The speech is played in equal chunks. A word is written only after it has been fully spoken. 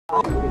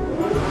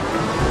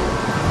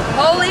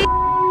Holy,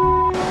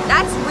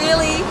 that's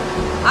really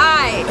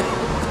high.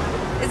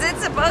 Is it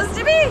supposed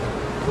to be?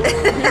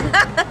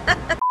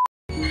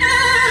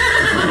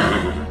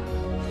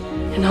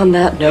 And on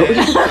that note,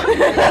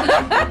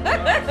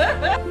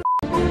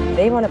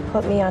 They want to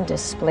put me on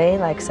display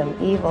like some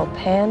evil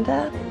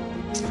panda?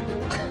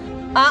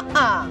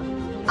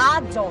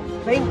 I don't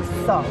think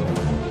so.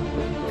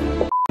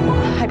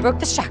 I broke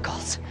the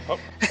shackles. Oh.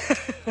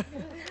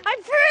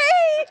 I'm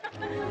free!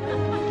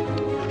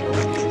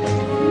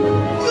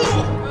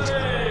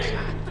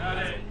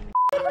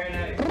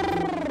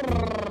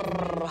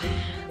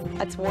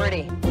 That's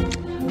wordy.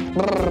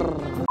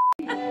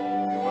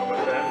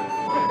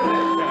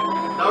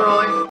 No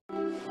rolling.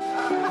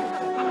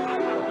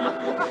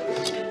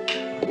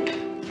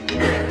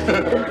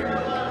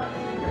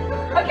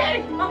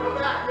 Okay.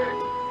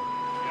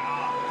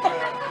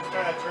 Let's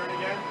try that turn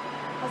again.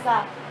 What's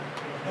that?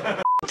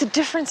 The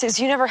difference is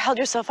you never held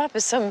yourself up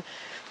as some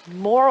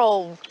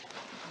moral,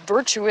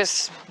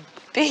 virtuous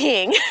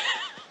being.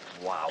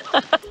 Wow.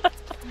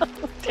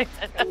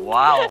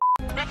 Wow.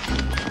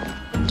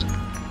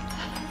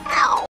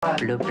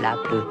 Bloop, blah,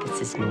 bloop.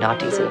 This is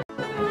not easy.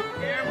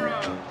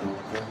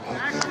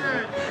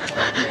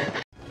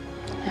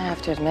 I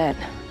have to admit,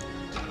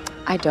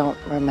 I don't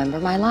remember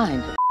my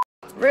line.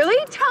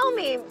 Really? Tell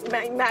me,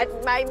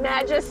 my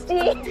majesty.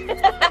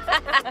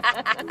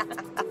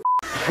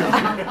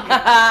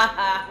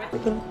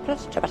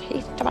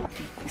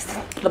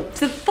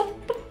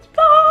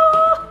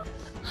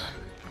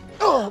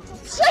 Oh,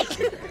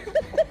 shit!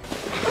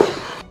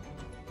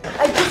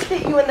 I just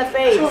hit you in the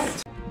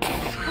face.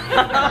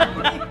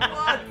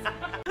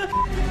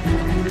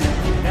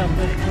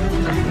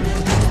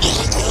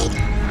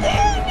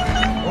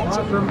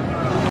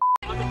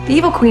 The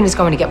evil queen is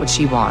going to get what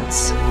she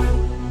wants.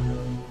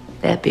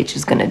 That bitch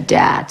is gonna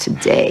die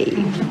today.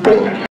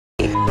 God,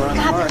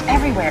 they're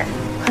everywhere.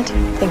 What?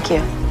 Thank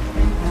you.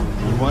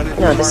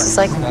 No, this is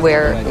like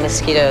where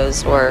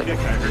mosquitoes were,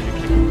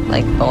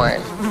 like,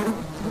 born.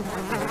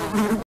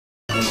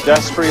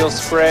 Industrial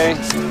spray.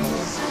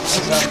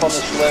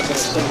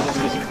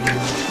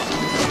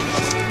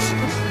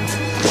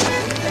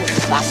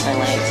 Last my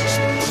legs.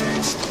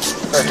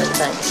 Perfect,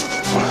 thanks.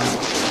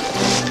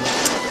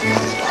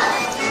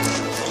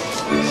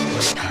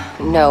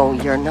 No,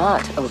 you're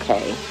not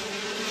okay.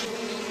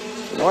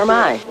 Nor am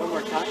I. One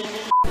more time.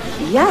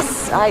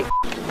 Yes,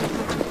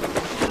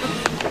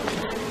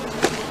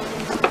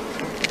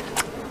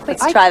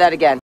 Let's try that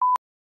again.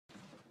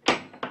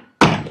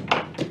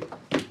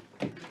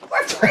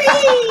 We're free!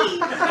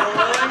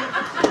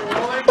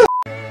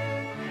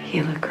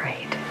 You look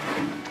great.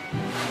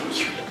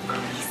 He's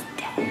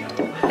dead.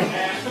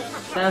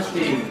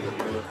 Nasty.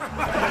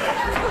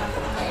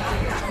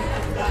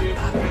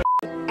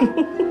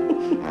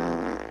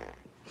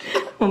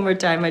 One more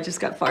time, I just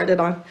got farted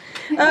on.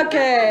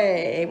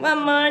 Okay,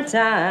 one more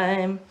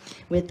time.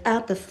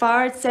 Without the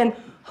farts and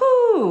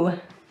whoo.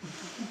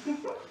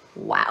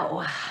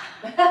 Wow.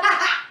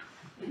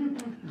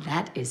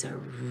 That is a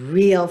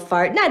real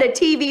fart, not a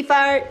TV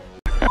fart.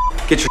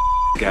 Get your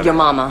together. Your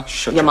mama.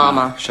 Shut your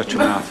mama. Mouth. Shut your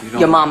mouth. You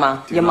Your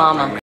mama. Your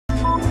mama.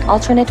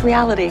 Alternate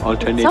reality.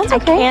 Alternate. Sounds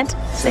like I can't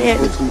say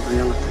it.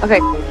 Okay,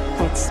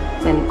 it's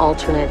an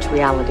alternate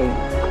reality.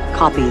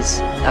 Copies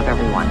of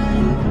everyone.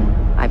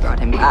 I brought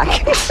him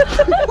back.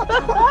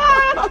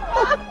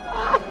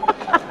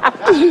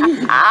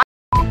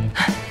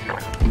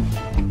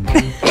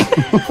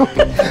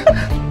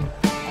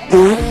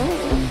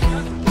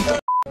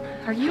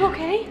 Are you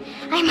okay?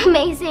 I'm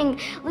amazing.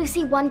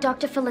 Lucy 1,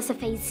 Dr.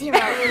 Philosophy 0.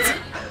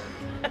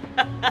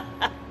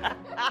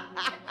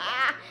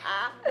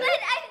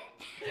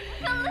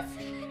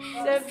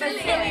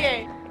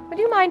 Would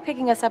you mind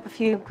picking us up a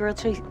few grilled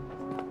cheese?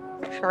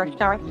 Sure.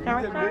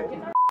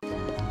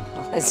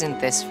 Isn't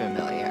this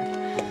familiar?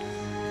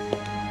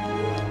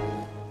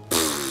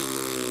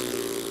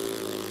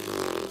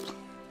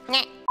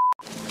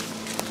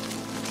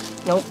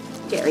 Nope,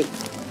 Gary.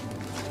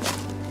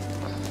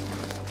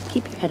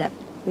 Keep your head up.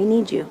 We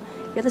need you.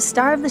 You're the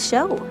star of the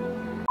show.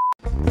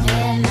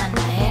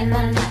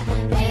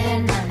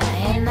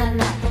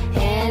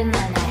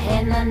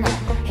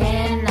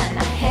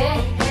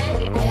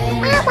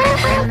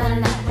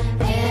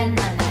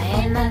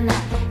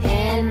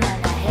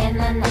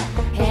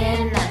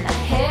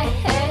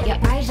 Your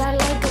eyes are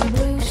like a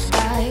blue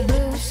sky,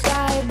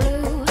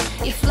 blue.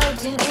 You're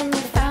floating in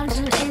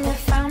your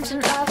fountain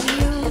of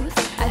youth.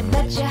 I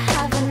bet you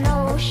have an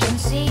ocean,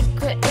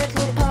 secret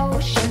little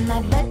potion.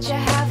 I bet you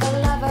have a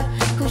lover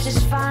who's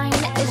as fine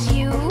as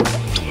you.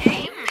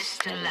 Hey,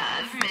 Mr.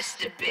 Love,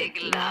 Mr. Big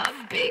Love,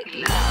 Big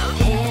Love.